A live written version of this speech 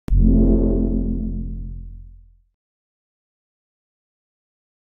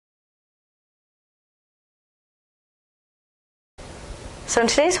So in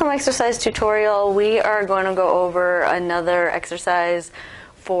today's home exercise tutorial, we are going to go over another exercise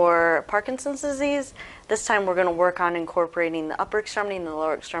for Parkinson's disease. This time we're going to work on incorporating the upper extremity and the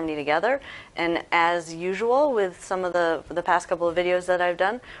lower extremity together. And as usual with some of the past couple of videos that I've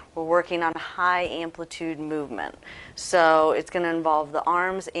done, we're working on high amplitude movement. So it's going to involve the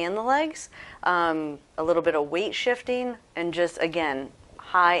arms and the legs, a little bit of weight shifting, and just, again,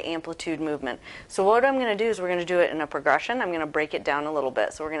 high amplitude movement. So what I'm going to do is we're going to do it in a progression. I'm going to break it down a little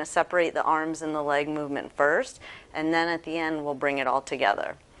bit. So we're going to separate the arms and the leg movement first, and then at the end we'll bring it all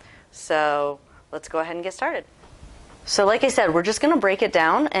together. So let's go ahead and get started. So like I said, we're just going to break it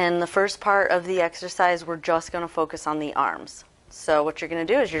down, and the first part of the exercise we're just going to focus on the arms. So what you're going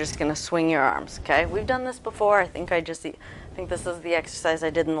to do is you're just going to swing your arms. Okay, we've done this before. I think this is the exercise I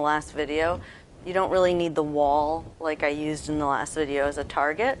did in the last video. You don't really need the wall like I used in the last video as a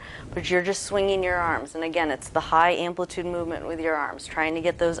target, but you're just swinging your arms. And again, it's the high amplitude movement with your arms, trying to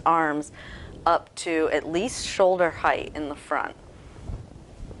get those arms up to at least shoulder height in the front.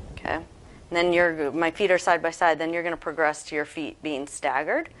 Okay? And then my feet are side by side, then you're going to progress to your feet being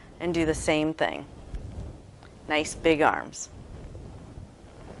staggered and do the same thing. Nice big arms.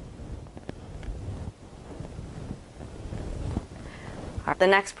 The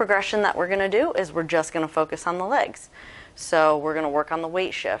next progression that we're going to do is we're just going to focus on the legs. So we're going to work on the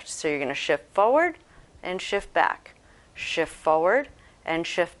weight shift. So you're going to shift forward and shift back. Shift forward and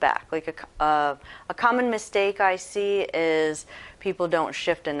shift back. Like a common mistake I see is people don't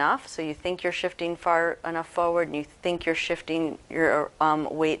shift enough. So you think you're shifting far enough forward and you think you're shifting your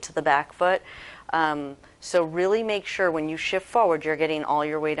weight to the back foot. So really make sure when you shift forward you're getting all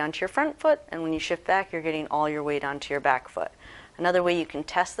your weight onto your front foot, and when you shift back you're getting all your weight onto your back foot. Another way you can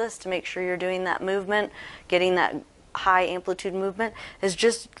test this to make sure you're doing that movement, getting that high amplitude movement, is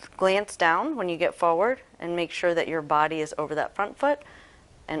just glance down when you get forward and make sure that your body is over that front foot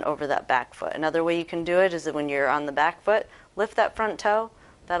and over that back foot. Another way you can do it is that when you're on the back foot, lift that front toe.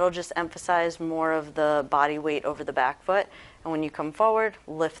 That'll just emphasize more of the body weight over the back foot. And when you come forward,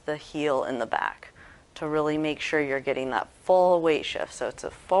 lift the heel in the back to really make sure you're getting that full weight shift. So it's a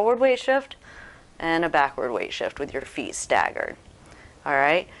forward weight shift and a backward weight shift with your feet staggered. All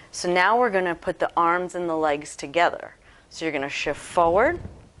right, so now we're going to put the arms and the legs together. So you're going to shift forward,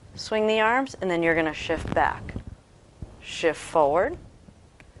 swing the arms, and then you're going to shift back. Shift forward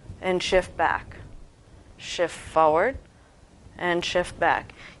and shift back. Shift forward and shift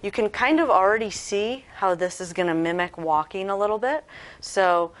back. You can kind of already see how this is going to mimic walking a little bit.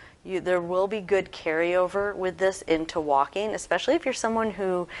 So there will be good carryover with this into walking, especially if you're someone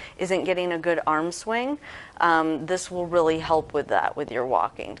who isn't getting a good arm swing. This will really help with that, with your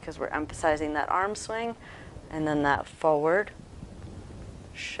walking, because we're emphasizing that arm swing and then that forward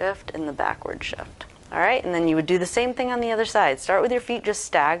shift and the backward shift. All right, and then you would do the same thing on the other side. Start with your feet just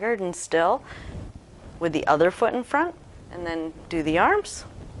staggered and still with the other foot in front, and then do the arms.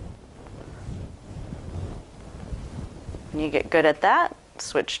 When you get good at that,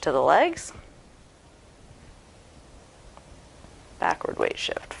 switch to the legs. Backward weight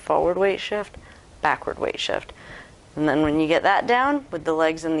shift, forward weight shift, backward weight shift. And then when you get that down with the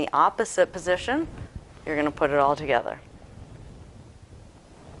legs in the opposite position, you're going to put it all together.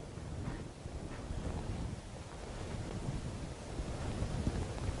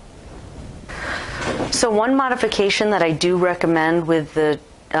 So one modification that I do recommend with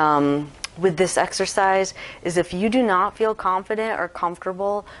this exercise is if you do not feel confident or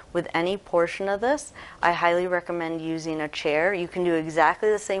comfortable with any portion of this, I highly recommend using a chair. You can do exactly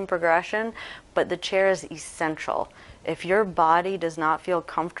the same progression, but the chair is essential. If your body does not feel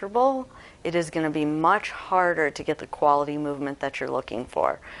comfortable, it is going to be much harder to get the quality movement that you're looking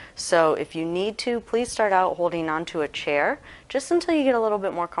for. So if you need to, please start out holding onto a chair just until you get a little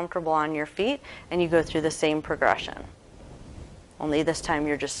bit more comfortable on your feet and you go through the same progression. Only this time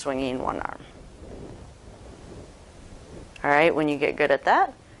you're just swinging one arm. All right, when you get good at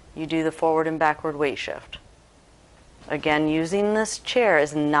that, you do the forward and backward weight shift. Again, using this chair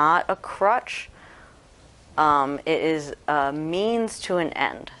is not a crutch. It is a means to an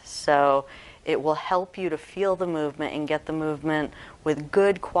end. So it will help you to feel the movement and get the movement with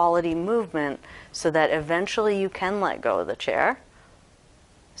good quality movement so that eventually you can let go of the chair.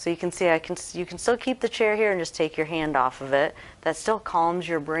 So you can see you can still keep the chair here and just take your hand off of it. That still calms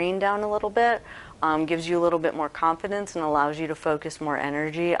your brain down a little bit, gives you a little bit more confidence, and allows you to focus more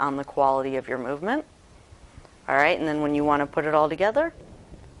energy on the quality of your movement. All right, and then when you want to put it all together,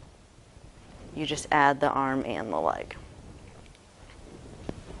 you just add the arm and the leg.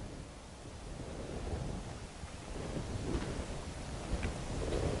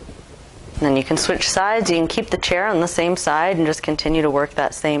 And then you can switch sides. You can keep the chair on the same side and just continue to work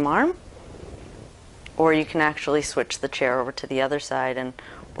that same arm. Or you can actually switch the chair over to the other side and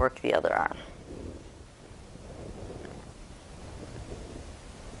work the other arm.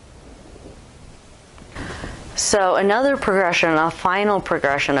 So another progression, a final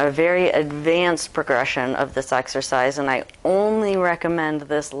progression, a very advanced progression of this exercise, and I only recommend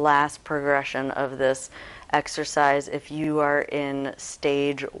this last progression of this exercise if you are in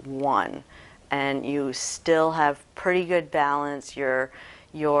stage 1 and you still have pretty good balance,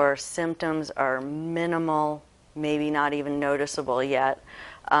 your symptoms are minimal, maybe not even noticeable yet,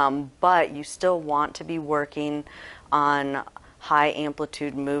 but you still want to be working on high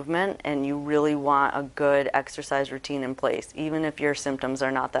amplitude movement, and you really want a good exercise routine in place, even if your symptoms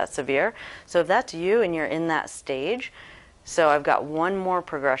are not that severe. So if that's you and you're in that stage, so I've got one more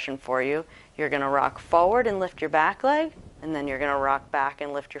progression for you. You're going to rock forward and lift your back leg, and then you're going to rock back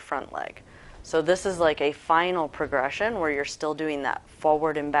and lift your front leg. So this is like a final progression where you're still doing that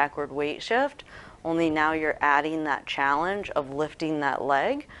forward and backward weight shift, only now you're adding that challenge of lifting that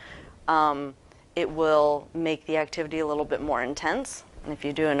leg. It will make the activity a little bit more intense. And if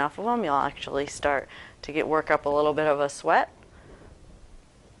you do enough of them, you'll actually start to work up a little bit of a sweat.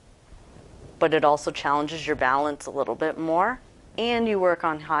 But it also challenges your balance a little bit more, and you work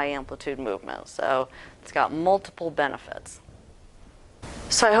on high amplitude movement. So it's got multiple benefits.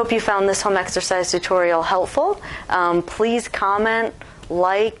 So I hope you found this home exercise tutorial helpful. Please comment,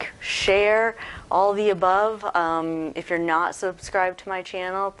 like, share, all the above. If you're not subscribed to my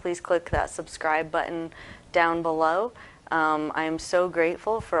channel, please click that subscribe button down below. I am so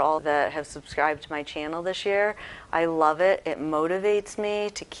grateful for all that have subscribed to my channel this year. I love it. It motivates me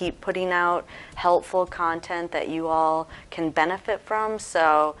to keep putting out helpful content that you all can benefit from.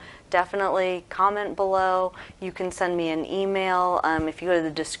 So definitely comment below. You can send me an email. If you go to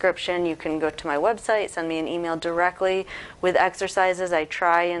the description, you can go to my website, send me an email directly with exercises. I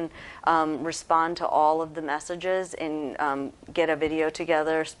try and respond to all of the messages and get a video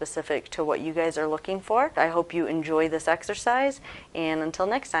together specific to what you guys are looking for. I hope you enjoy this exercise, and until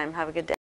next time, have a good day.